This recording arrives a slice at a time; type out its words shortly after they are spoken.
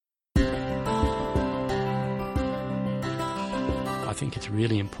think it's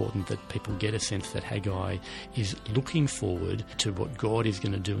really important that people get a sense that Haggai is looking forward to what God is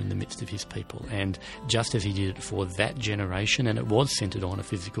going to do in the midst of his people. And just as he did it for that generation, and it was centred on a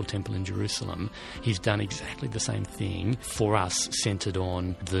physical temple in Jerusalem, he's done exactly the same thing for us, centred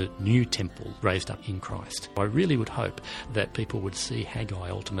on the new temple raised up in Christ. I really would hope that people would see Haggai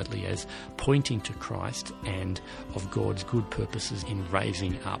ultimately as pointing to Christ and of God's good purposes in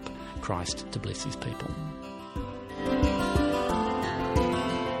raising up Christ to bless his people.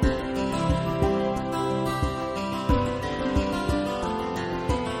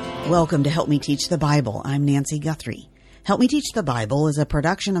 Welcome to Help Me Teach the Bible. I'm Nancy Guthrie. Help Me Teach the Bible is a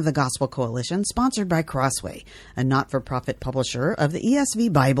production of the Gospel Coalition, sponsored by Crossway, a not-for-profit publisher of the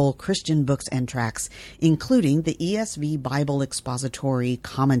ESV Bible, Christian books and tracts, including the ESV Bible Expository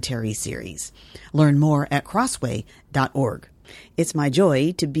Commentary Series. Learn more at crossway.org. It's my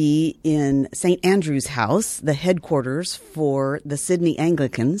joy to be in St. Andrew's House, the headquarters for the Sydney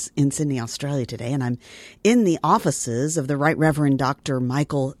Anglicans in Sydney, Australia today, and I'm in the offices of the Right Reverend Dr.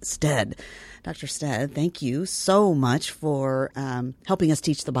 Michael Stead. Dr. Stead, thank you so much for helping us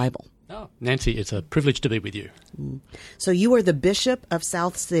teach the Bible. Oh, Nancy, it's a privilege to be with you. So you are the Bishop of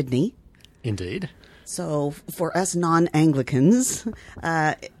South Sydney. Indeed. So for us non-Anglicans,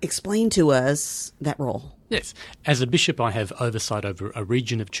 explain to us that role. Yes. As a bishop, I have oversight over a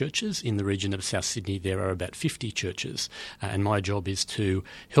region of churches. In the region of South Sydney, there are about 50 churches, and my job is to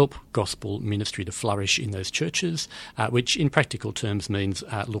help gospel ministry to flourish in those churches, which in practical terms means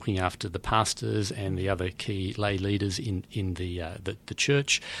looking after the pastors and the other key lay leaders in the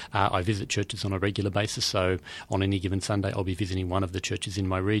church. I visit churches on a regular basis, so on any given Sunday I'll be visiting one of the churches in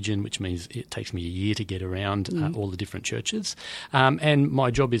my region, which means it takes me a year to get around all the different churches. And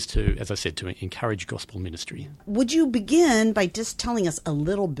my job is to, as I said, to encourage gospel ministry. Would you begin by just telling us a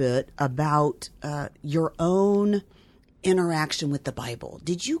little bit about your own interaction with the Bible?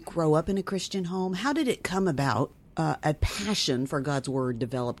 Did you grow up in a Christian home? How did it come about, a passion for God's Word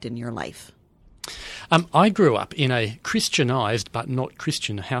developed in your life? I grew up in a Christianised but not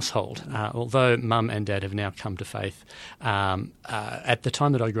Christian household, although Mum and Dad have now come to faith. At the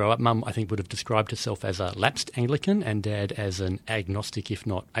time that I grew up, Mum, I think, would have described herself as a lapsed Anglican and Dad as an agnostic, if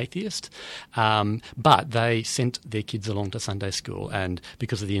not atheist. But they sent their kids along to Sunday school, and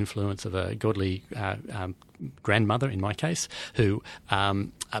because of the influence of a godly grandmother, in my case, who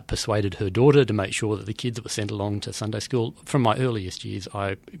persuaded her daughter to make sure that the kids were sent along to Sunday school. From my earliest years,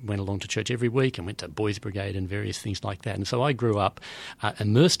 I went along to church every week and went to Boys Brigade and various things like that. And so I grew up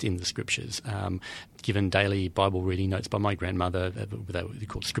immersed in the Scriptures, given daily Bible reading notes by my grandmother. They were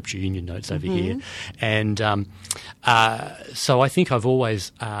called Scripture Union notes over here. And so I think I've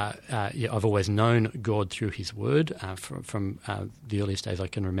always known God through His Word from the earliest days I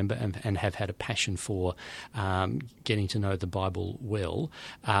can remember, and have had a passion for getting to know the Bible well.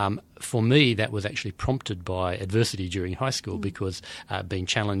 For me, that was actually prompted by adversity during high school, because being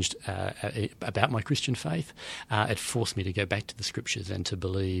challenged about my Christian faith, it forced me to go back to the Scriptures and to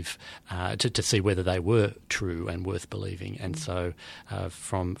believe, to see whether they were true and worth believing. And so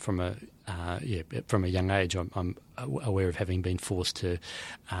from a young age, I'm aware of having been forced to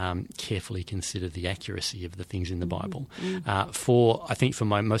carefully consider the accuracy of the things in the Bible. For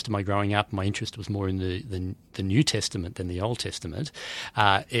most of my growing up, my interest was more in the New Testament than the Old Testament.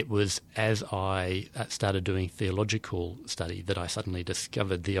 It was as I started doing theological study that I suddenly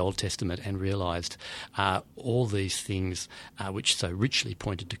discovered the Old Testament and realised all these things which so richly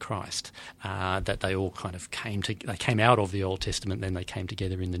pointed to Christ, that they all kind of came out of the Old Testament, then they came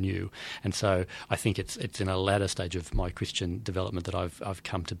together in the New. And so I think it's in a latter stage of my Christian development that I've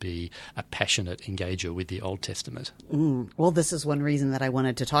come to be a passionate engager with the Old Testament. Well, this is one reason that I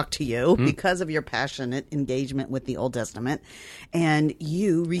wanted to talk to you, because of your passionate engagement with the Old Testament. And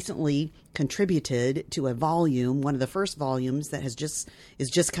you recently contributed to a volume, one of the first volumes that is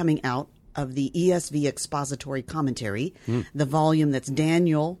just coming out, of the ESV Expository Commentary, the volume that's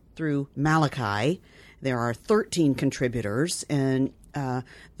Daniel through Malachi. There are 13 contributors, and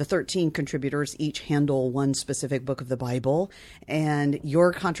the 13 contributors each handle one specific book of the Bible, and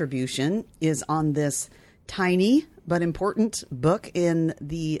your contribution is on this tiny but important book in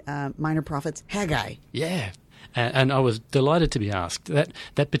the Minor Prophets, Haggai. Yeah. And I was delighted to be asked.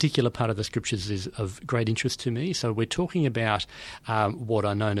 That particular part of the Scriptures is of great interest to me. So we're talking about what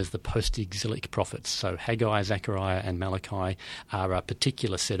are known as the post-exilic prophets. So Haggai, Zechariah and Malachi are a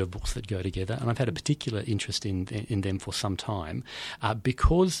particular set of books that go together, and I've had a particular interest in them for some time,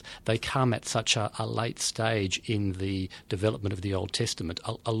 because they come at such a late stage in the development of the Old Testament.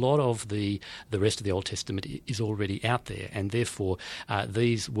 A lot of the rest of the Old Testament is already out there, and therefore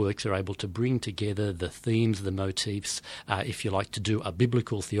these works are able to bring together the themes, the the motifs, if you like, to do a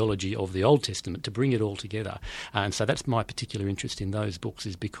biblical theology of the Old Testament, to bring it all together. And so that's my particular interest in those books,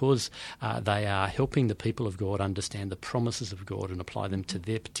 is because they are helping the people of God understand the promises of God and apply them to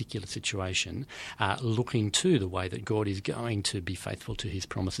their particular situation, looking to the way that God is going to be faithful to his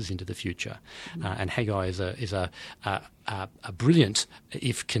promises into the future. And Haggai is a brilliant,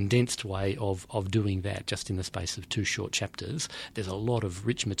 if condensed, way of doing that, just in the space of 2 short chapters. There's a lot of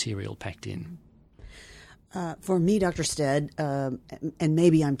rich material packed in. For me, Dr. Stead, and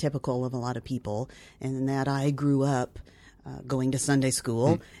maybe I'm typical of a lot of people, in that I grew up going to Sunday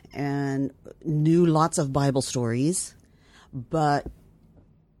school and knew lots of Bible stories, but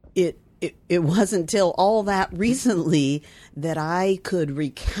it wasn't till all that recently that I could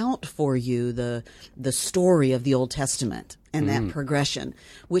recount for you the story of the Old Testament and that progression,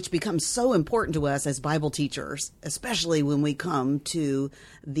 which becomes so important to us as Bible teachers, especially when we come to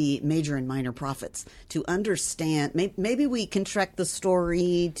the major and minor prophets, to understand. Maybe we contract the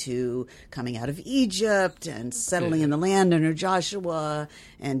story to coming out of Egypt and settling in the land under Joshua,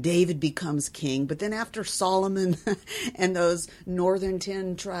 and David becomes king. But then after Solomon and those northern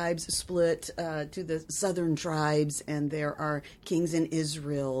 10 tribes split to the southern tribes, and there are kings in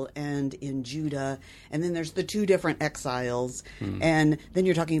Israel and in Judah, and then there's the 2 different exiles. And then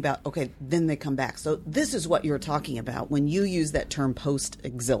you're talking about, okay, then they come back. So this is what you're talking about when you use that term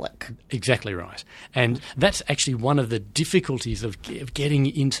post-exilic. Exactly right. And that's actually one of the difficulties of getting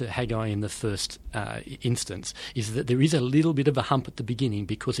into Haggai in the first instance, is that there is a little bit of a hump at the beginning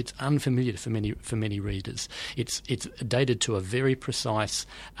because it's unfamiliar for many readers. It's dated to a very precise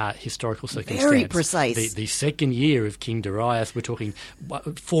historical circumstance. Very precise. The second year of King Darius, we're talking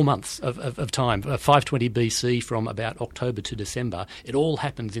 4 months of time, 520 BC from about October to December. It all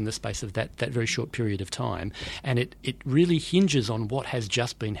happens in the space of that very short period of time, and it really hinges on what has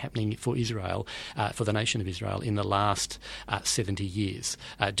just been happening for Israel, for the nation of Israel, in the last 70 years.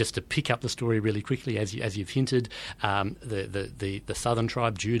 Just to pick up the story really quickly, as you've hinted, the southern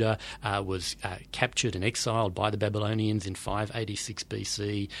tribe, Judah, was captured and exiled by the Babylonians in 586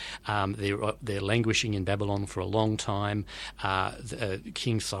 BC. They're languishing in Babylon for a long time.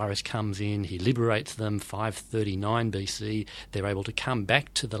 King Cyrus comes in, he liberates them, 539 BC. They're able to come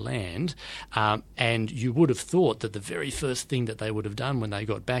back to the land, and you would have thought that the very first thing that they would have done when they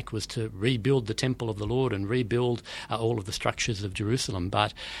got back was to rebuild the temple of the Lord and rebuild all of the structures of Jerusalem,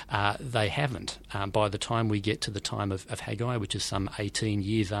 but they haven't. By the time we get to the time of Haggai, which is some 18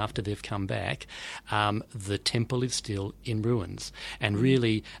 years after they've come back, the temple is still in ruins. And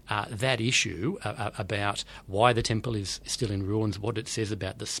really, that issue about why the temple is still in ruins, what it says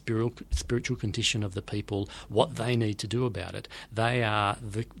about the spiritual condition of the people, what they need to do about it, they are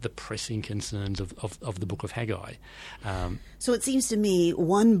the pressing concerns of the book of Haggai. So it seems to me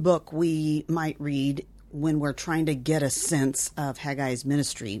one book we might read when we're trying to get a sense of Haggai's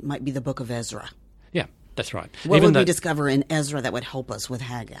ministry might be the book of Ezra. Yeah, that's right. What would we discover in Ezra that would help us with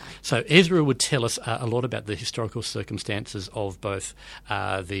Haggai? So Ezra would tell us a lot about the historical circumstances of both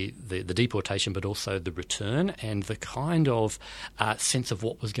the deportation but also the return, and the kind of sense of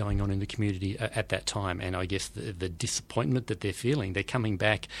what was going on in the community at that time, and I guess the disappointment that they're feeling. They're coming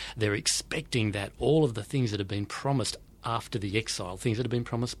back, they're expecting that all of the things that have been promised after the exile, things that have been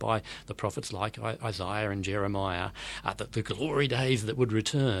promised by the prophets like Isaiah and Jeremiah, the glory days that would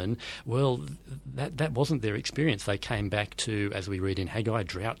return, well, that wasn't their experience. They came back to, as we read in Haggai,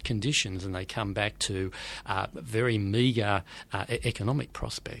 drought conditions, and they come back to very meagre economic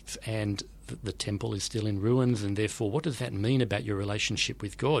prospects. And the temple is still in ruins, and therefore what does that mean about your relationship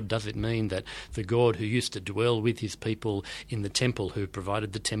with God? Does it mean that the God who used to dwell with his people in the temple, who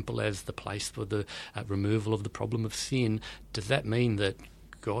provided the temple as the place for the removal of the problem of sin, does that mean that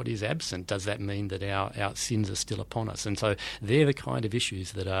God is absent? Does that mean that our sins are still upon us? And so they're the kind of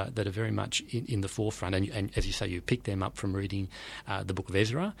issues that are very much in the forefront. And as you say, you pick them up from reading the book of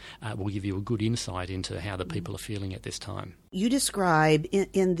Ezra. Will give you a good insight into how the people are feeling at this time. You describe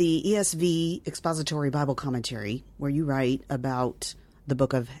in the ESV Expository Bible Commentary, where you write about the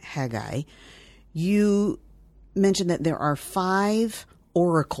book of Haggai, you mention that there are 5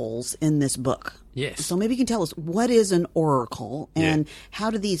 oracles in this book. Yes. So maybe you can tell us, what is an oracle, and how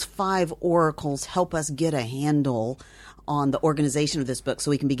do these 5 oracles help us get a handle on the organization of this book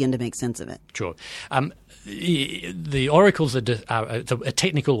so we can begin to make sense of it. Sure. The oracles are a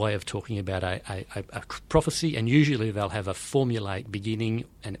technical way of talking about a prophecy, and usually they'll have a formulaic beginning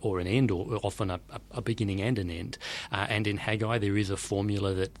or an end, or often a beginning and an end. And in Haggai, there is a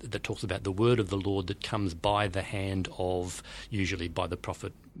formula that talks about the word of the Lord that comes by the hand of, usually by the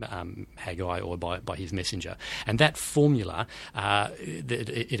prophet Haggai or by his messenger. And that formula,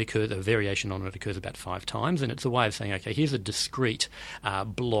 it occurs, a variation on it occurs about 5 times, and it's a way of saying, okay, here's a discrete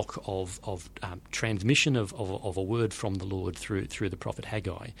block of transmission of a word from the Lord through the prophet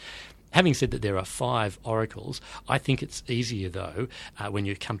Haggai. Having said that there are 5 oracles, I think it's easier, though, when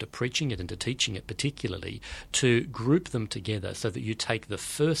you come to preaching it and to teaching it particularly, to group them together so that you take the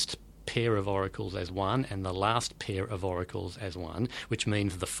first pair of oracles as one and the last pair of oracles as one, which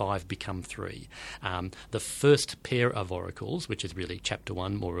means the 5 become 3. The first pair of oracles, which is really chapter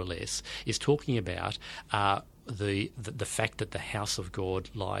 1 more or less, is talking about the fact that the house of God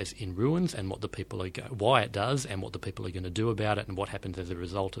lies in ruins and what the people why it does and what the people are going to do about it and what happens as a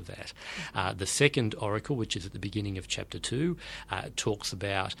result of that. The second oracle, which is at the beginning of chapter 2, talks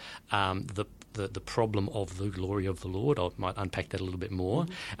about the problem of the glory of the Lord. I might unpack that a little bit more.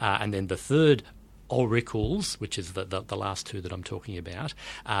 And then the third oracles, which is the last 2 that I'm talking about,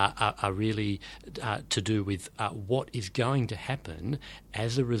 are really to do with what is going to happen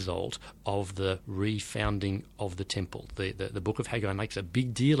as a result of the refounding of the temple. The book of Haggai makes a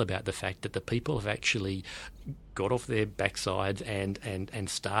big deal about the fact that the people have actually got off their backsides and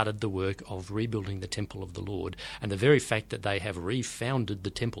started the work of rebuilding the temple of the Lord. And the very fact that they have refounded the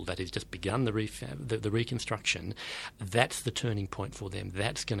temple, that is, just begun the reconstruction, that's the turning point for them.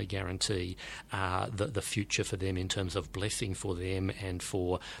 That's going to guarantee the future for them in terms of blessing for them and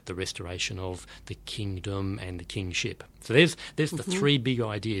for the restoration of the kingdom and the kingship. So there's the 3 big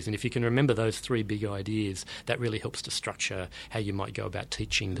ideas, and if you can remember those 3 big ideas, that really helps to structure how you might go about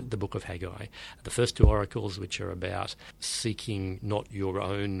teaching the book of Haggai. The first 2 oracles, which are about seeking not your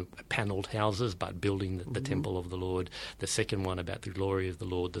own panelled houses, but building the temple of the Lord. The second one about the glory of the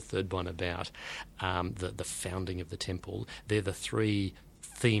Lord. The third one about the founding of the temple. They're the 3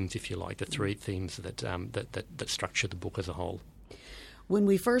 themes, if you like, the 3 themes that structure the book as a whole. When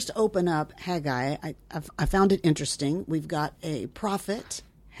we first open up Haggai, I found it interesting. We've got a prophet,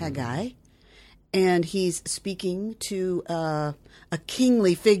 Haggai, and he's speaking to a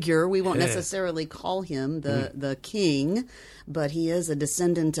kingly figure. We won't necessarily call him the king, but he is a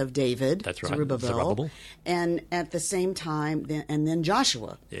descendant of David. That's right, Zerubbabel. And at the same time, then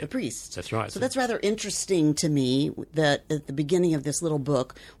Joshua, the priest. That's right. So that's rather interesting to me that at the beginning of this little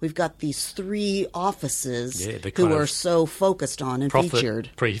book, we've got these 3 offices who are so focused on and prophet, featured.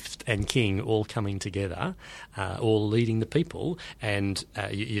 Priest, and king all coming together, all leading the people. And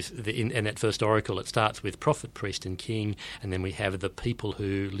in that first oracle, it starts with prophet, priest, and king, and then we have the people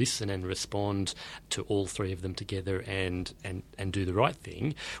who listen and respond to all 3 of them together and do the right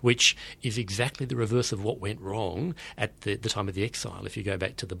thing, which is exactly the reverse of what went wrong at the time of the exile. If you go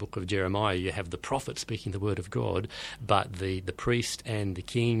back to the book of Jeremiah, you have the prophet speaking the word of God, but the priest and the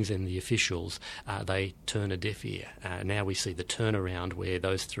kings and the officials, they turn a deaf ear. Now we see the turnaround where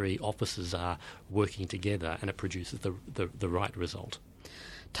those 3 offices are working together, and it produces the right result.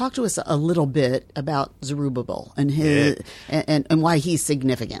 Talk to us a little bit about Zerubbabel and his and why he's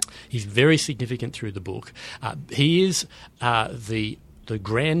significant. He's very significant through the book. He is the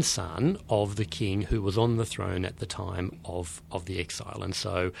grandson of the king who was on the throne at the time of the exile, and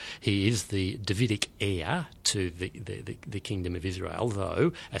so he is the Davidic heir to the kingdom of Israel,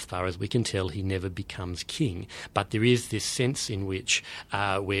 though, as far as we can tell, he never becomes king. But there is this sense in which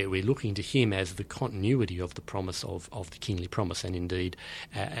we're looking to him as the continuity of the promise of the kingly promise, and indeed,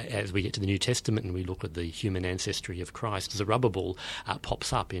 as we get to the New Testament and we look at the human ancestry of Christ, Zerubbabel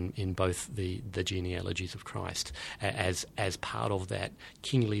pops up in both the genealogies of Christ as part of that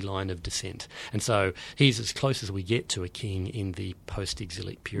kingly line of descent. And so he's as close as we get to a king in the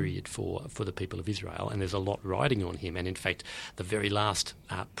post-exilic period for the people of Israel, and there's a lot riding on him. And in fact, the very last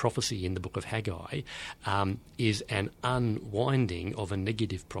prophecy in the book of Haggai is an unwinding of a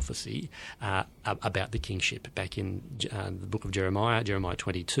negative prophecy about the kingship. Back in the book of Jeremiah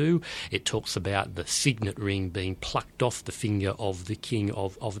 22, it talks about the signet ring being plucked off the finger of the king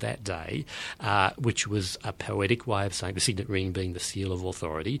of that day, which was a poetic way of saying, the signet ring being the seal of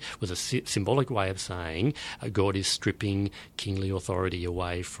authority, was a symbolic way of saying God is stripping kingly authority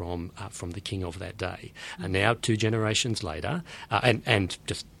away from the king of that day. And now, 2 generations later, and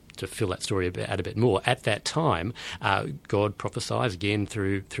just to fill that story out a bit more, at that time, God prophesies again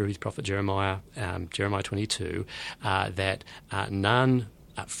through his prophet Jeremiah, Jeremiah 22, that none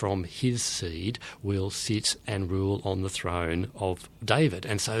from his seed will sit and rule on the throne of David.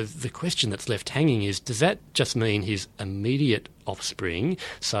 And so the question that's left hanging is, does that just mean his immediate offspring,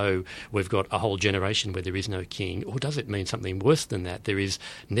 so we've got a whole generation where there is no king, or does it mean something worse than that? There is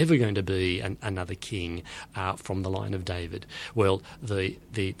never going to be another king from the line of David. Well,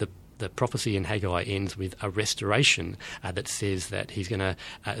 the prophecy in Haggai ends with a restoration that says that he's going to,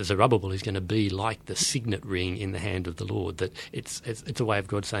 Zerubbabel is going to be like the signet ring in the hand of the Lord. That it's a way of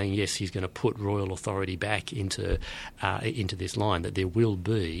God saying, yes, he's going to put royal authority back into this line. That there will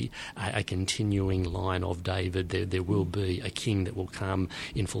be a continuing line of David. There will be a king that will come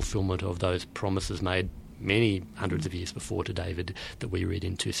in fulfilment of those promises made many hundreds of years before to David that we read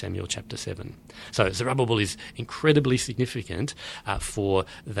in 2 Samuel chapter 7. So Zerubbabel is incredibly significant for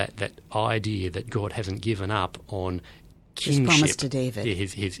that idea that God hasn't given up on kingship. His promise to David. Yeah,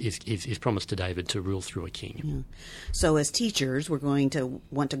 his promise to David to rule through a king. Yeah. So as teachers, we're going to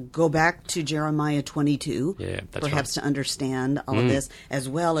want to go back to Jeremiah 22, perhaps to understand all of this, as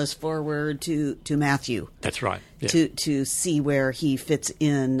well as forward to Matthew. That's right. Yeah. To see where he fits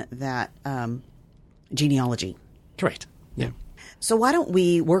in that genealogy. Correct. Yeah. So why don't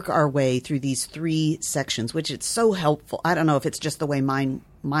we work our way through these 3 sections, which it's so helpful. I don't know if it's just the way my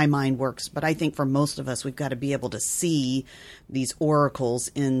mind works, but I think for most of us, we've got to be able to see these oracles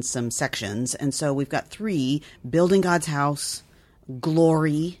in some sections. And so we've got 3: building God's house,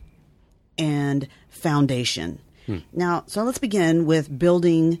 glory, and foundation. Now, so let's begin with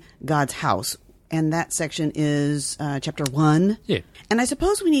building God's house. And that section is chapter 1. Yeah. And I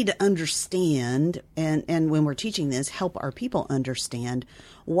suppose we need to understand, and when we're teaching this, help our people understand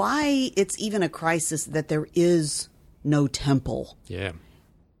why it's even a crisis that there is no temple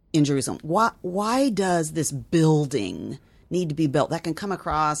in Jerusalem. Why does this building need to be built? That can come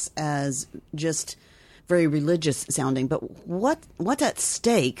across as just very religious sounding, but what's at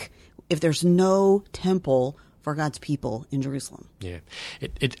stake if there's no temple for God's people in Jerusalem? Yeah,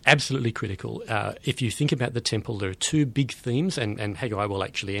 it's absolutely critical. If you think about the temple, there are 2 big themes, and Haggai will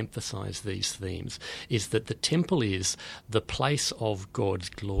actually emphasize these themes, is that the temple is the place of God's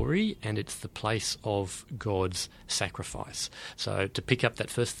glory and it's the place of God's sacrifice. So to pick up that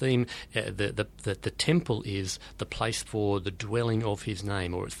first theme, the temple is the place for the dwelling of his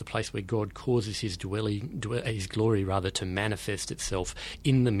name, or it's the place where God causes his glory to manifest itself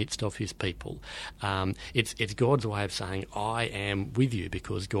in the midst of his people. It's God's way of saying, I am with you,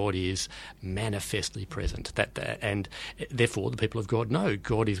 because God is manifestly present. And therefore the people of God know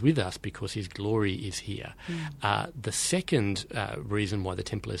God is with us because his glory is here. The second reason why the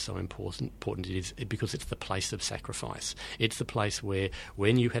temple is so important is because it's the place of sacrifice. It's the place where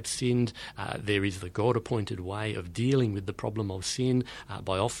when you have sinned, there is the God-appointed way of dealing with the problem of sin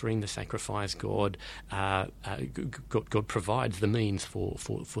by offering the sacrifice. God provides the means for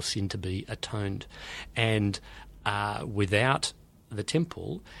sin to be atoned. And without the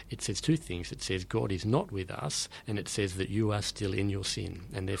temple, it says 2 things. It says God is not with us, and it says that you are still in your sin.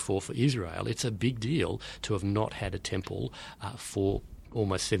 And therefore for Israel, it's a big deal to have not had a temple for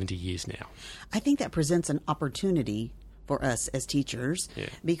almost 70 years now. I think that presents an opportunity for us as teachers,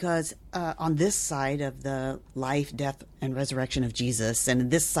 because on this side of the life, death, and resurrection of Jesus, and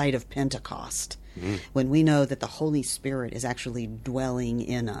this side of Pentecost, when we know that the Holy Spirit is actually dwelling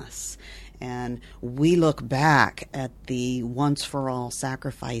in us, and we look back at the once-for-all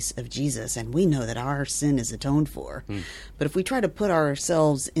sacrifice of Jesus, and we know that our sin is atoned for. But if we try to put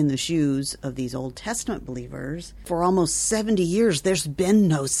ourselves in the shoes of these Old Testament believers, for almost 70 years, there's been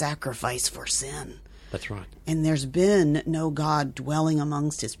no sacrifice for sin. That's right. And there's been no God dwelling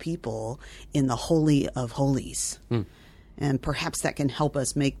amongst his people in the Holy of Holies. And perhaps that can help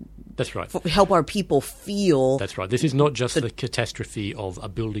us help our people feel. That's right. This is not just the catastrophe of a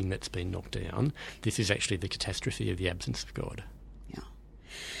building that's been knocked down. This is actually the catastrophe of the absence of God. Yeah.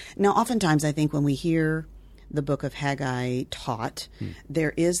 Now, oftentimes I think when we hear the book of Haggai taught,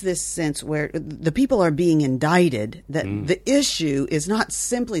 there is this sense where the people are being indicted, that the issue is not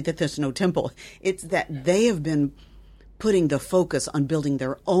simply that there's no temple, it's that they have been putting the focus on building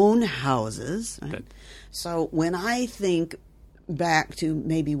their own houses. Right? So when I think back to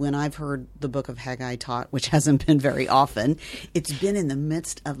maybe when I've heard the book of Haggai taught, which hasn't been very often, it's been in the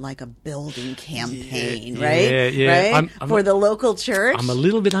midst of like a building campaign, right? Yeah. Right? For the local church. I'm a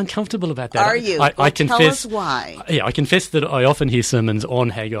little bit uncomfortable about that. Are you? I confess, tell us why. Yeah, I confess that I often hear sermons on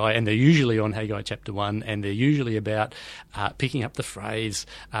Haggai, and they're usually on Haggai chapter 1, and they're usually about picking up the phrase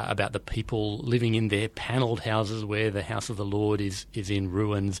about the people living in their panelled houses where the house of the Lord is in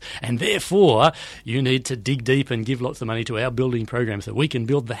ruins, and therefore you need to dig deep and give lots of money to our building program so we can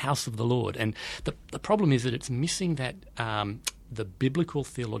build the house of the Lord. And the problem is that it's missing that the biblical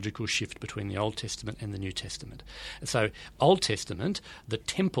theological shift between the Old Testament and the New Testament. So, Old Testament, the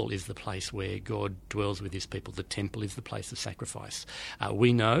temple is the place where God dwells with his people. The temple is the place of sacrifice.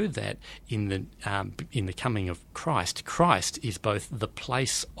 We know that in the coming of Christ, Christ is both the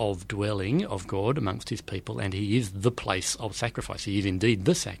place of dwelling of God amongst his people, and he is the place of sacrifice. He is indeed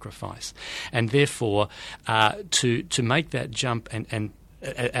the sacrifice. And therefore, to make that jump and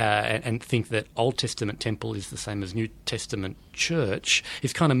think that Old Testament temple is the same as New Testament church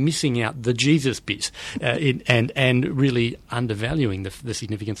is kind of missing out the Jesus bit and really undervaluing the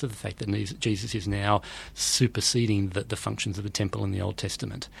significance of the fact that Jesus is now superseding the functions of the temple in the Old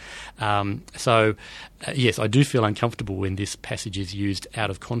Testament. Yes, I do feel uncomfortable when this passage is used out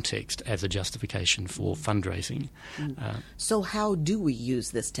of context as a justification for fundraising. So how do we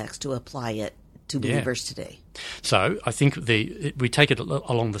use this text to apply it to believers today? So I think we take it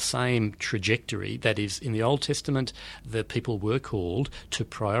along the same trajectory. That is, in the Old Testament, the people were called to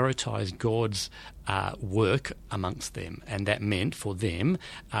prioritise God's work amongst them, and that meant for them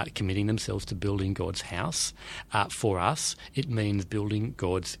committing themselves to building God's house. For us, it means building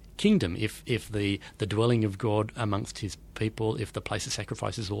God's kingdom. If the dwelling of God amongst his people, if the place of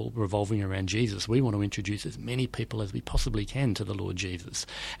sacrifice is all revolving around Jesus, we want to introduce as many people as we possibly can to the Lord Jesus.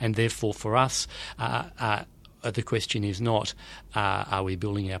 And therefore for us, the question is not are we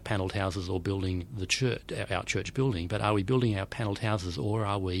building our panelled houses or building the church, our church building, but are we building our panelled houses, or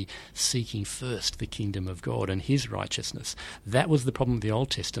are we seeking first the kingdom of God and his righteousness? That was the problem of the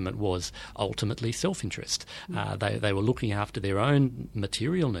Old Testament, was ultimately self-interest. They were looking after their own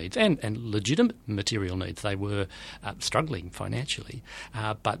material needs and legitimate material needs. They were struggling financially.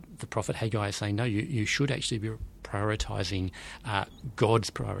 But the prophet Haggai is saying, no, you should actually be prioritising God's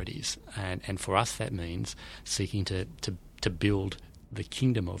priorities, and for us that means seeking to build the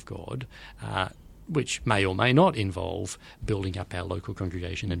kingdom of God, which may or may not involve building up our local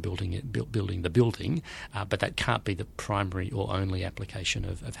congregation and building the building, but that can't be the primary or only application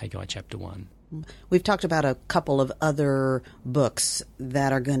of Haggai chapter 1. We've talked about a couple of other books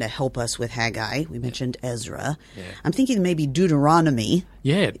that are going to help us with Haggai. We mentioned Ezra. Yeah. I'm thinking maybe Deuteronomy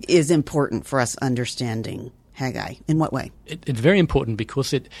is important for us understanding Haggai. In what way? It's very important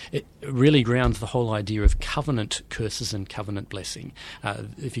because it really grounds the whole idea of covenant curses and covenant blessing.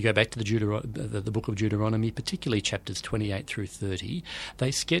 If you go back to the book of Deuteronomy, particularly chapters 28 through 30,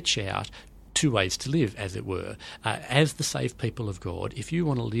 they sketch out two ways to live, as it were. As the saved people of God, if you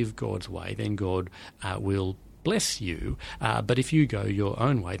want to live God's way, then God will bless you, but if you go your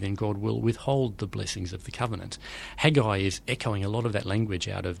own way, then God will withhold the blessings of the covenant. Haggai is echoing a lot of that language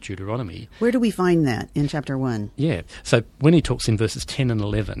out of Deuteronomy. Where do we find that in chapter 1? Yeah, so when he talks in verses 10 and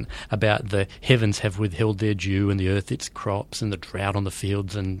 11 about the heavens have withheld their dew and the earth its crops and the drought on the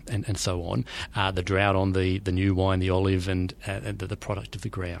fields and so on, the drought on the new wine, the olive and the product of the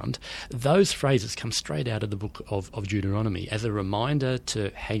ground, those phrases come straight out of the book of Deuteronomy as a reminder to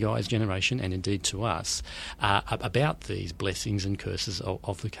Haggai's generation and indeed to us about these blessings and curses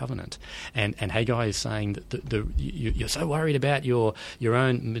of the covenant. And Haggai is saying that you're so worried about your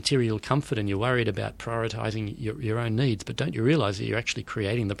own material comfort and you're worried about prioritising your own needs, but don't you realise that you're actually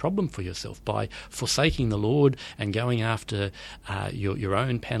creating the problem for yourself by forsaking the Lord and going after your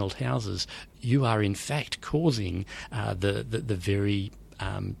own panelled houses? You are in fact causing the very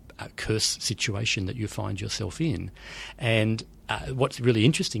curse situation that you find yourself in. And what's really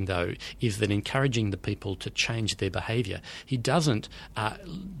interesting, though, is that encouraging the people to change their behaviour, he doesn't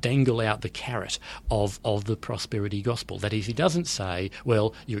dangle out the carrot of the prosperity gospel. That is, he doesn't say,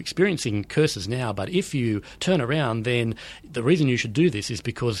 well, you're experiencing curses now, but if you turn around, then the reason you should do this is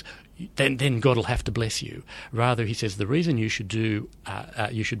because then God will have to bless you. Rather, he says the reason you should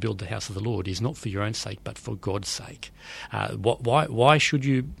build the house of the Lord is not for your own sake, but for God's sake. Why should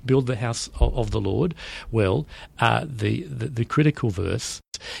you build the house of the Lord? Well, the critical verse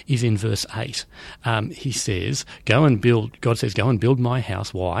is in verse 8. He says, God says, go and build my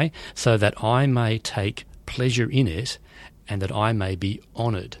house. Why? So that I may take pleasure in it and that I may be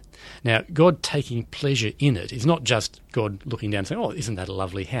honoured. Now, God taking pleasure in it is not just God looking down and saying, oh, isn't that a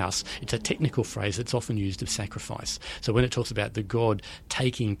lovely house? It's a technical phrase that's often used of sacrifice. So when it talks about the God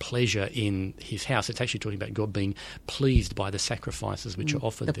taking pleasure in his house, it's actually talking about God being pleased by the sacrifices which are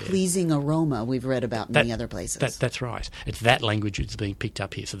offered there. The pleasing aroma we've read about in many other places. That's right. It's that language that's being picked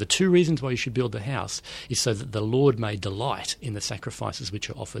up here. So the two reasons why you should build the house is so that the Lord may delight in the sacrifices which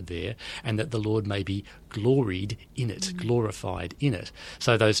are offered there and that the Lord may be gloried in it, glorified in it.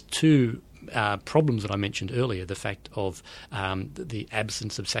 So those two problems that I mentioned earlier, the fact of the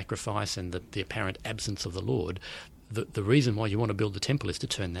absence of sacrifice and the apparent absence of the Lord, the reason why you want to build the temple is to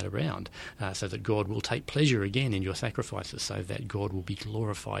turn that around, so that God will take pleasure again in your sacrifices, so that God will be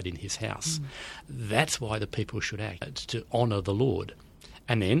glorified in his house. That's why the people should act, to honour the Lord.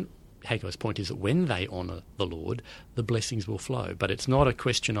 And then Haggai's point is that when they honour the Lord, the blessings will flow. But it's not a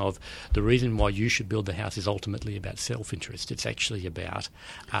question of the reason why you should build the house is ultimately about self-interest. It's actually about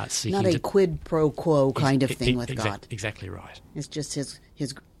seeking... Not a quid pro quo kind of thing with God. Exactly right. It's just his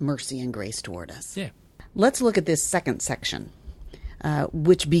mercy and grace toward us. Yeah. Let's look at this second section,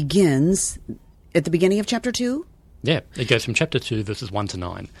 which begins at the beginning of chapter 2. Yeah, it goes from chapter 2, verses 1 to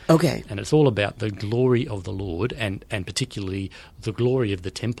 9. Okay. And it's all about the glory of the Lord and particularly the glory of the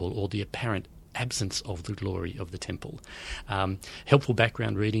temple, or the apparent absence of the glory of the temple. Helpful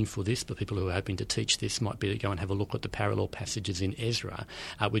background reading for this, for people who are hoping to teach this, might be to go and have a look at the parallel passages in Ezra,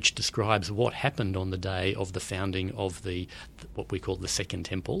 which describes what happened on the day of the founding of what we call the Second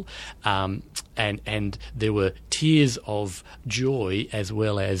Temple. And there were tears of joy as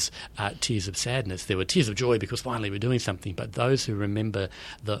well as tears of sadness. There were tears of joy because finally we're doing something, but those who remember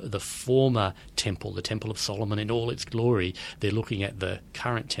the former temple, the Temple of Solomon in all its glory, they're looking at the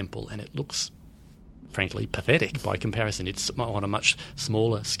current temple and it looks frankly pathetic by comparison. It's on a much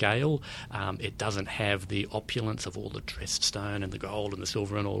smaller scale. It doesn't have the opulence of all the dressed stone and the gold and the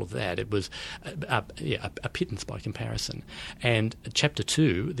silver and all of that. It was a pittance by comparison. And chapter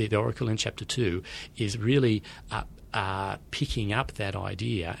 2, the oracle in chapter 2, is really picking up that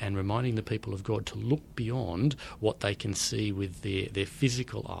idea and reminding the people of God to look beyond what they can see with their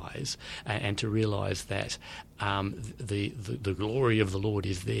physical eyes, and to realise that the glory of the Lord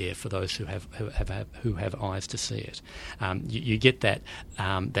is there for those who have eyes to see it. You get that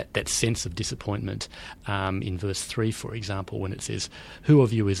sense of disappointment in verse 3, for example, when it says, "Who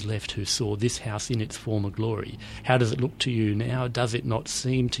of you is left who saw this house in its former glory? How does it look to you now? Does it not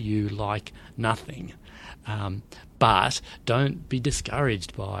seem to you like nothing?" But don't be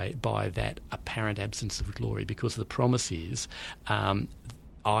discouraged by that apparent absence of glory, because the promise is,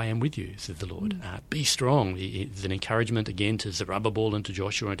 I am with you, says the Lord. Be strong. It's an encouragement again to Zerubbabel and to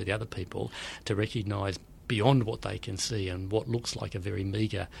Joshua and to the other people to recognise beyond what they can see and what looks like a very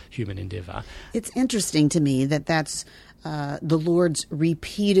meagre human endeavour. It's interesting to me that's the Lord's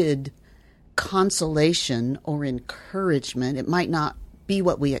repeated consolation or encouragement. It might not be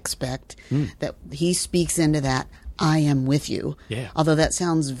what we expect, that he speaks into that, I am with you. Yeah. Although that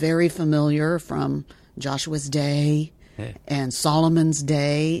sounds very familiar from Joshua's day and Solomon's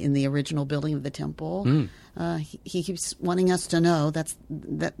day in the original building of the temple. He keeps wanting us to know that's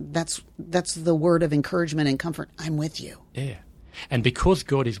the word of encouragement and comfort. I'm with you. Yeah. And because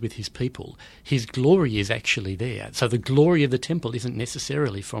God is with his people, his glory is actually there. So the glory of the temple isn't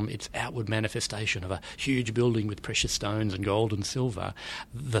necessarily from its outward manifestation of a huge building with precious stones and gold and silver.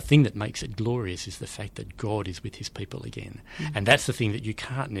 The thing that makes it glorious is the fact that God is with his people again. And that's the thing that you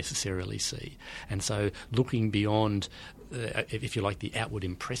can't necessarily see. And so looking beyond, if you like, the outward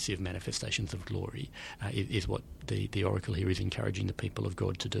impressive manifestations of glory is what the oracle here is encouraging the people of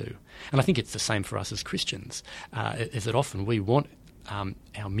God to do. And I think it's the same for us as Christians, is that often we want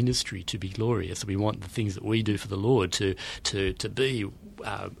our ministry to be glorious. We want the things that we do for the Lord to be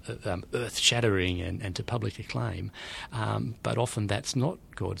earth-shattering and to public acclaim. But often that's not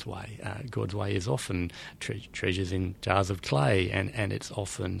God's way. God's way is often treasures in jars of clay, and it's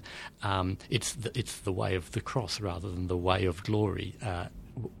often it's the way of the cross rather than the way of glory.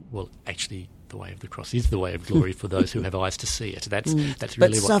 Actually, the way of the cross is the way of glory for those who have eyes to see it. That's really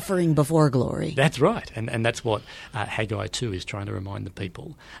but suffering before glory. That's right, and that's what Haggai 2 is trying to remind the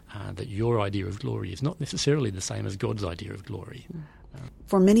people, that your idea of glory is not necessarily the same as God's idea of glory.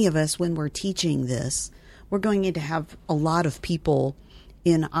 For many of us, when we're teaching this, we're going to have a lot of people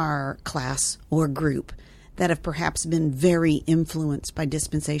in our class or group that have perhaps been very influenced by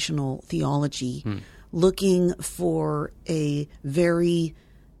dispensational theology, looking for a very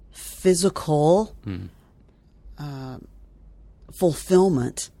physical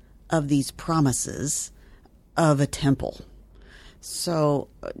fulfillment of these promises of a temple. So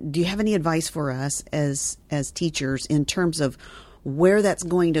do you have any advice for us as teachers in terms of where that's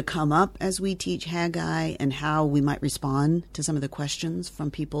going to come up as we teach Haggai and how we might respond to some of the questions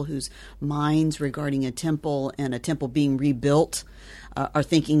from people whose minds regarding a temple and a temple being rebuilt are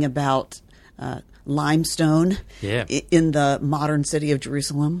thinking about limestone Yeah. in the modern city of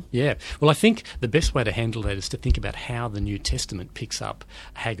Jerusalem? Yeah. Well, I think the best way to handle that is to think about how the New Testament picks up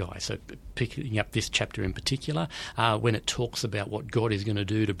Haggai. So picking up this chapter in particular, when it talks about what God is going to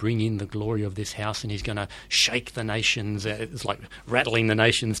do to bring in the glory of this house, and he's going to shake the nations. It's like rattling the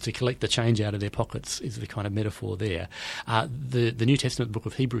nations to collect the change out of their pockets is the kind of metaphor there. The New Testament book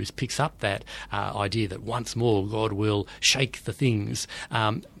of Hebrews picks up that idea that once more God will shake the things.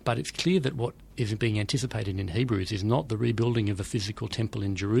 But it's clear that what is being anticipated in Hebrews is not the rebuilding of a physical temple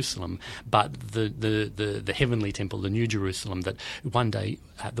in Jerusalem, but the heavenly temple, the New Jerusalem, that one day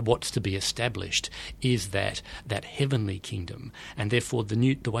what's to be established is that heavenly kingdom. And therefore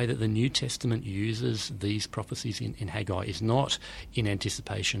the way that the New Testament uses these prophecies in Haggai is not in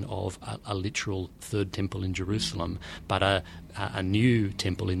anticipation of a literal third temple in Jerusalem, but a new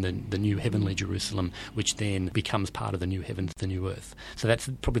temple in the new heavenly Jerusalem, which then becomes part of the new heavens, the new earth. So that's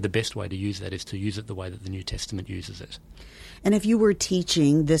probably the best way to use that, is to use it the way that the New Testament uses it. And if you were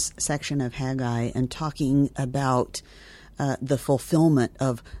teaching this section of Haggai and talking about the fulfillment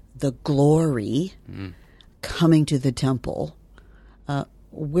of the glory coming to the temple,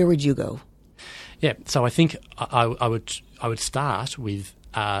 where would you go? Yeah, so I think I would start with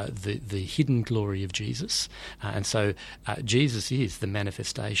the hidden glory of Jesus. And so Jesus is the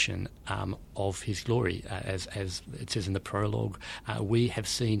manifestation of his glory. As it says in the prologue, we have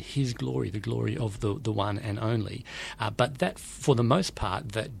seen his glory, the glory of the one and only. But that, for the most part,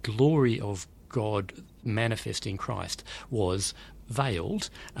 that glory of God manifest in Christ was veiled.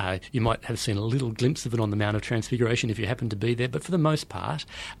 You might have seen a little glimpse of it on the Mount of Transfiguration if you happen to be there, but for the most part,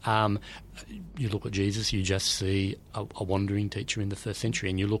 you look at Jesus, you just see a wandering teacher in the first century,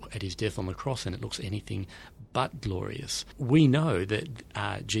 and you look at his death on the cross and it looks anything but glorious. We know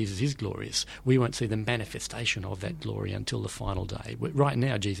that Jesus is glorious. We won't see the manifestation of that glory until the final day. Right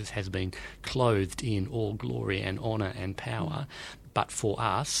now, Jesus has been clothed in all glory and honour and power. But for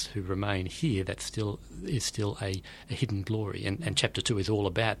us who remain here, that is still a hidden glory. And chapter 2 is all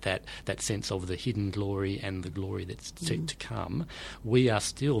about that sense of the hidden glory and the glory that's to come. We are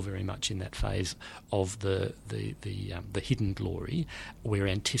still very much in that phase of the hidden glory. We're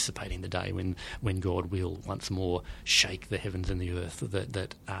anticipating the day when God will once more shake the heavens and the earth,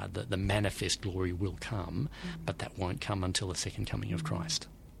 that the manifest glory will come, but that won't come until the second coming of Christ.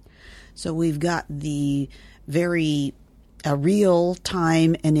 So we've got the very real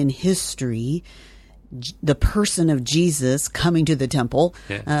time and in history, the person of Jesus coming to the temple.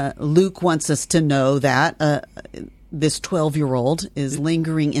 Yeah. Luke wants us to know that this 12-year-old is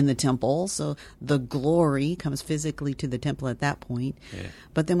lingering in the temple, so the glory comes physically to the temple at that point. Yeah.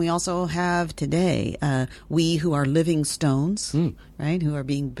 But then we also have today, we who are living stones, right, who are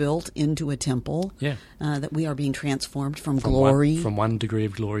being built into a temple, that we are being transformed from glory. From one degree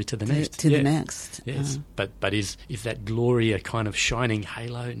of glory to the next. To the next. Yes, but is that glory a kind of shining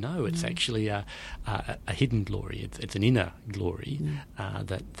halo? No, it's actually a hidden glory. It's an inner glory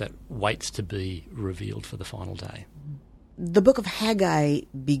that waits to be revealed for the final day. The book of Haggai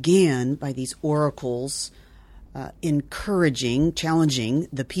began by these oracles encouraging, challenging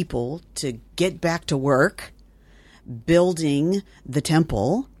the people to get back to work, building the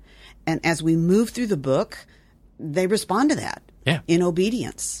temple. And as we move through the book, they respond to that in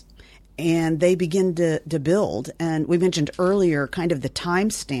obedience. And they begin to build. And we mentioned earlier kind of the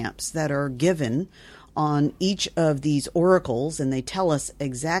timestamps that are given on each of these oracles, and they tell us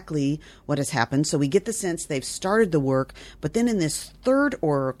exactly what has happened. So we get the sense they've started the work, but then in this third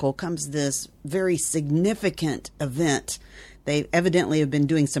oracle comes this very significant event. They evidently have been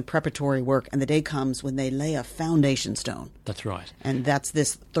doing some preparatory work, and the day comes when they lay a foundation stone. That's right. And that's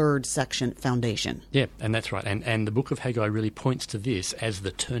this third section, foundation. Yeah, and that's right. And the book of Haggai really points to this as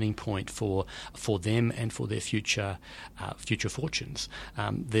the turning point for them and for their future fortunes.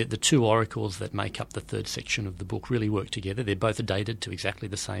 The two oracles that make up the third section of the book really work together. They're both dated to exactly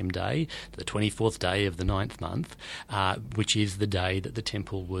the same day, the 24th day of the 9th month, which is the day that the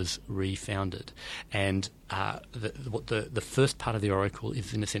temple was refounded. And the first part of the oracle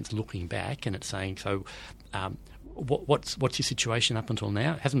is, in a sense, looking back, and it's saying, so what's your situation up until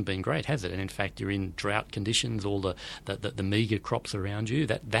now? It hasn't been great, has it? And in fact, you're in drought conditions, all the meagre crops around you.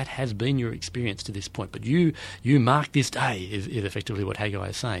 That has been your experience to this point. But you mark this day is effectively what Haggai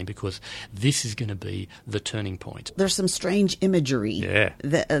is saying, because this is going to be the turning point. There's some strange imagery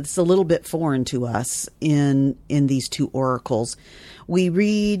that's a little bit foreign to us in these two oracles. We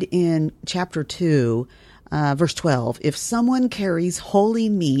read in chapter 2, verse 12, if someone carries holy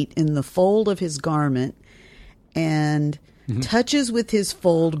meat in the fold of his garment and touches with his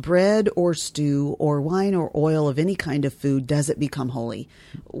fold bread or stew or wine or oil of any kind of food, does it become holy?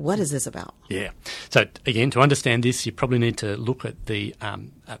 What is this about? Yeah. So again, to understand this, you probably need to look at the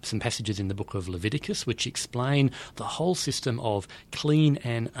some passages in the book of Leviticus which explain the whole system of clean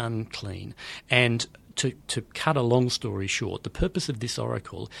and unclean. And to cut a long story short, the purpose of this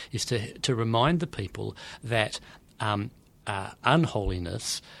oracle is to remind the people that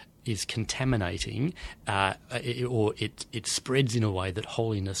unholiness is contaminating, or it spreads in a way that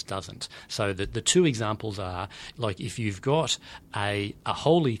holiness doesn't. So the two examples are, like, if you've got a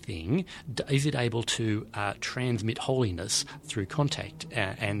holy thing, is it able to transmit holiness through contact?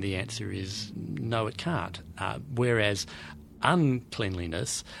 And the answer is no, it can't. Whereas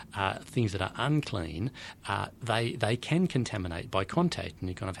uncleanliness, things that are unclean, they can contaminate by contact, and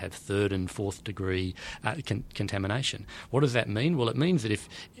you kind of have third and fourth degree contamination. What does that mean? Well, it means that if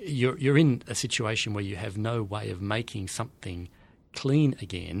you're in a situation where you have no way of making something clean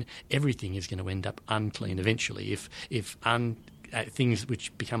again, everything is going to end up unclean eventually. If things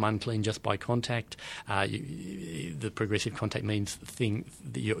which become unclean just by contact, the progressive contact means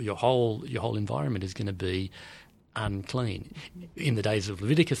your whole environment is going to be unclean. In the days of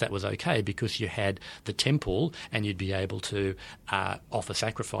Leviticus, that was okay because you had the temple and you'd be able to offer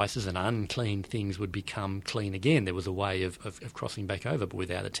sacrifices, and unclean things would become clean again. There was a way of crossing back over, but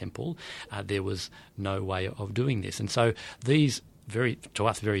without a temple, there was no way of doing this. And so these to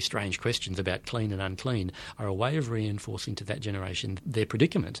us very strange questions about clean and unclean are a way of reinforcing to that generation their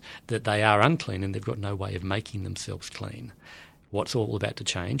predicament, that they are unclean and they've got no way of making themselves clean. What's all about to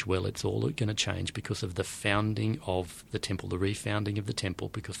change? Well, it's all going to change because of the founding of the temple, the refounding of the temple,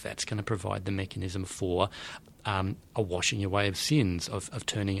 because that's going to provide the mechanism for a washing away of sins, of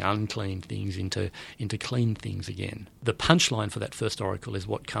turning unclean things into clean things again. The punchline for that first oracle is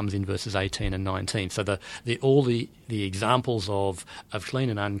what comes in verses 18 and 19. So all the examples of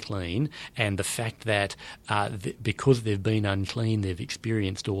clean and unclean, and the fact that because they've been unclean, they've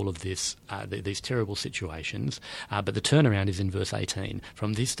experienced all of this, these terrible situations. But the turnaround is in verse 18.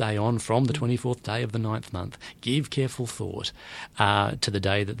 From this day on, from the 24th day of the 9th month, give careful thought to the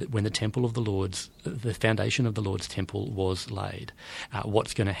day when the temple of the Lord's, the foundation of the Lord's temple was laid.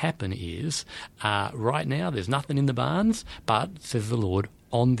 What's going to happen is, right now there's nothing in the barns, but, says the Lord,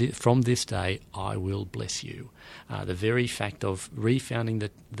 from this day I will bless you. The very fact of refounding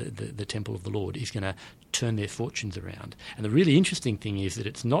the temple of the Lord is going to turn their fortunes around. And the really interesting thing is that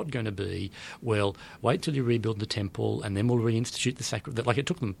it's not going to be, well, wait till you rebuild the temple and then we'll reinstitute the sacrifice. Like, it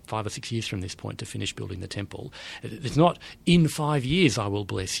took them 5 or 6 years from this point to finish building the temple. It's not, in 5 years I will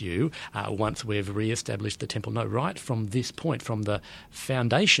bless you once we've re-established the temple. No, right from this point, from the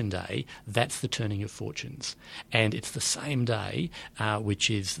foundation day, that's the turning of fortunes. And it's the same day which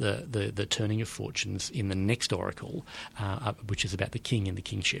is the turning of fortunes in the next oracle, which is about the king and the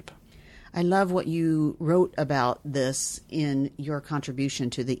kingship. I love what you wrote about this in your contribution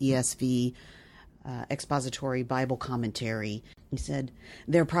to the ESV expository Bible commentary. He said,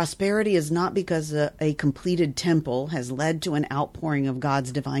 their prosperity is not because a completed temple has led to an outpouring of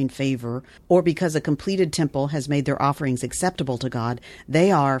God's divine favor, or because a completed temple has made their offerings acceptable to God.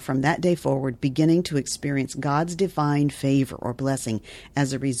 They are, from that day forward, beginning to experience God's divine favor or blessing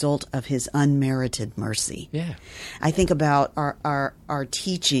as a result of his unmerited mercy. Yeah. I think about our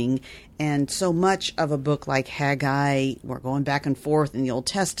teaching, and so much of a book like Haggai, we're going back and forth in the Old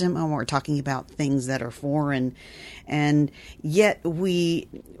Testament, and we're talking about things that are foreign. And yet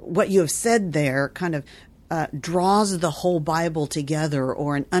what you have said there kind of draws the whole Bible together,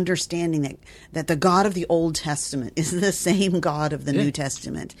 or an understanding that the God of the Old Testament is the same God of the New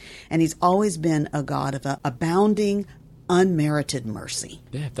Testament. And he's always been a God of abounding, unmerited mercy.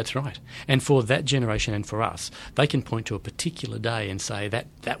 Yeah, that's right. And for that generation and for us, they can point to a particular day and say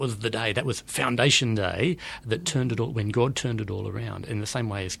that was the day, that was Foundation Day, that turned it all, when God turned it all around. In the same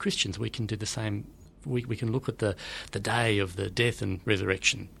way as Christians, we can do the same. We can look at the day of the death and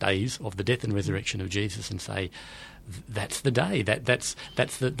resurrection, days of the death and resurrection of Jesus, and say, that's the day. That's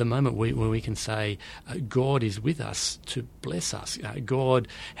the moment where we can say, God is with us to bless us. God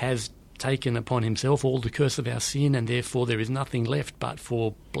has taken upon himself all the curse of our sin, and therefore there is nothing left but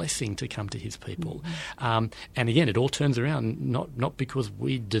for blessing to come to his people. Mm-hmm. And again, it all turns around not because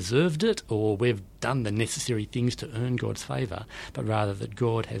we deserved it or we've done the necessary things to earn God's favour, but rather that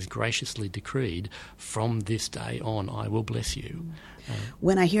God has graciously decreed, from this day on I will bless you.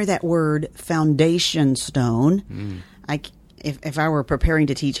 When I hear that word foundation stone, if I were preparing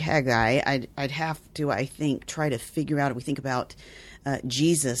to teach Haggai, I'd have to, I think, try to figure out, if we think about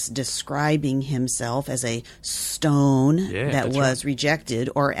Jesus describing himself as a stone that was rejected,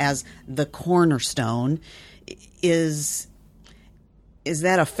 or as the cornerstone, is Is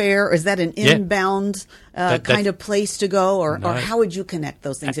that an inbound kind of place to go, or how would you connect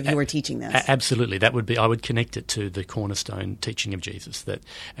those things if you were teaching this? Absolutely, I would connect it to the cornerstone teaching of Jesus, that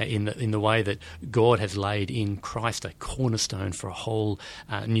in the way that God has laid in Christ a cornerstone for a whole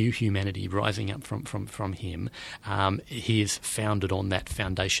new humanity rising up from Him. He is founded on that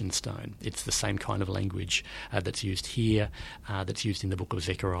foundation stone. It's the same kind of language that's used here, that's used in the book of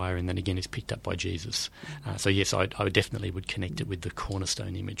Zechariah, and then again is picked up by Jesus. So yes, I definitely would connect it with the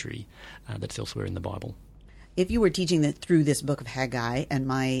cornerstone imagery that's elsewhere in the Bible. If you were teaching through this book of Haggai, and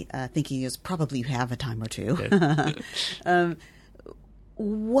my thinking is probably you have a time or two,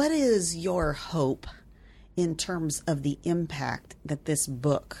 what is your hope in terms of the impact that this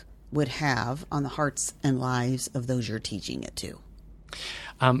book would have on the hearts and lives of those you're teaching it to?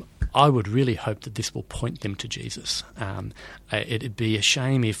 I would really hope that this will point them to Jesus. It'd be a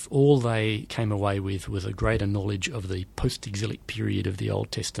shame if all they came away with was a greater knowledge of the post-exilic period of the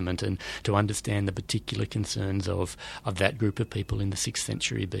Old Testament and to understand the particular concerns of that group of people in the 6th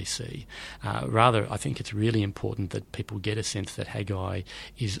century BC. Rather, I think it's really important that people get a sense that Haggai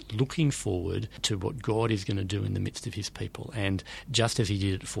is looking forward to what God is going to do in the midst of His people. And just as He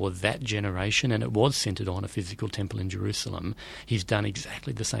did it for that generation, and it was centred on a physical temple in Jerusalem, He's done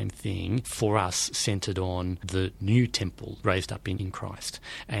exactly the same thing for us, centred on the new temple raised up in Christ,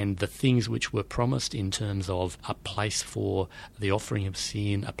 and the things which were promised in terms of a place for the offering of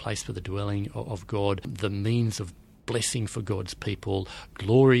sin, a place for the dwelling of God, the means of blessing for God's people,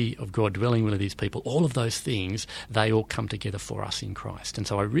 glory of God dwelling with His people, all of those things, they all come together for us in Christ. And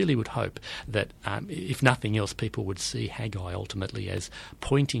so I really would hope that, if nothing else, people would see Haggai ultimately as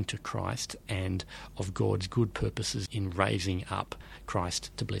pointing to Christ and of God's good purposes in raising up Christ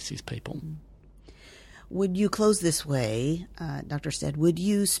to bless His people. Would you close this way, Dr. Stead? Would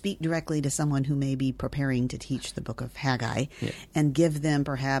you speak directly to someone who may be preparing to teach the book of Haggai and give them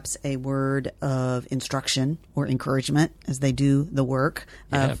perhaps a word of instruction or encouragement as they do the work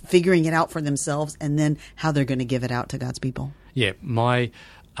of figuring it out for themselves and then how they're going to give it out to God's people? Yeah, my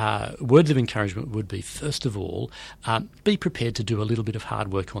words of encouragement would be, first of all, be prepared to do a little bit of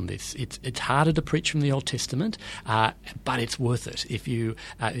hard work on this. It's harder to preach from the Old Testament, but it's worth it. If you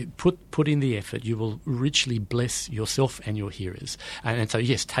put in the effort, you will richly bless yourself and your hearers. And so,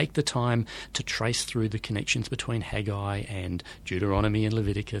 yes, take the time to trace through the connections between Haggai and Deuteronomy and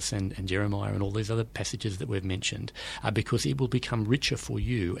Leviticus and Jeremiah and all these other passages that we've mentioned, because it will become richer for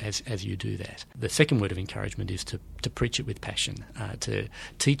you as you do that. The second word of encouragement is to preach it with passion, to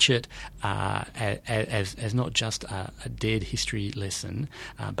teach it as not just a dead history lesson,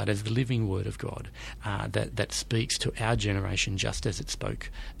 but as the living Word of God that speaks to our generation just as it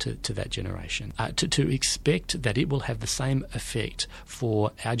spoke to that generation. To expect that it will have the same effect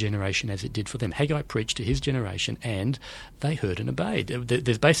for our generation as it did for them. Haggai preached to his generation and they heard and obeyed.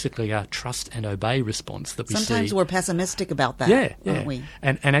 There's basically a trust and obey response that we see. Sometimes we're pessimistic about that, aren't we?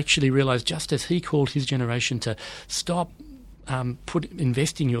 And actually realise just as he called his generation to stop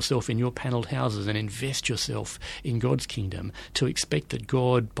investing yourself in your panelled houses and invest yourself in God's kingdom, to expect that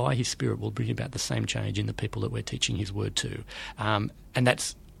God, by His Spirit, will bring about the same change in the people that we're teaching His Word to. And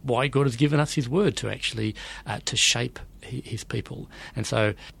that's why God has given us His Word, to actually to shape His people. And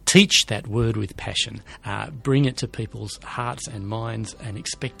so teach that Word with passion. Bring it to people's hearts and minds and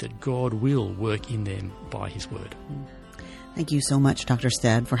expect that God will work in them by His Word. Thank you so much, Dr.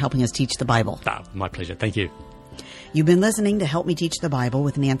 Stead, for helping us teach the Bible. My pleasure. Thank you. You've been listening to Help Me Teach the Bible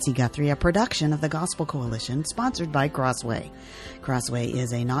with Nancy Guthrie, a production of the Gospel Coalition, sponsored by Crossway. Crossway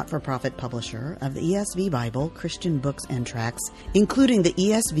is a not-for-profit publisher of the ESV Bible, Christian books and tracts, including the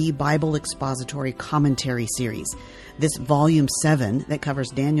ESV Bible Expository Commentary Series. This Volume 7 that covers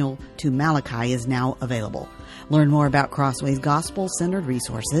Daniel to Malachi is now available. Learn more about Crossway's gospel-centered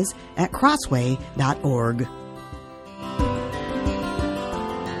resources at crossway.org.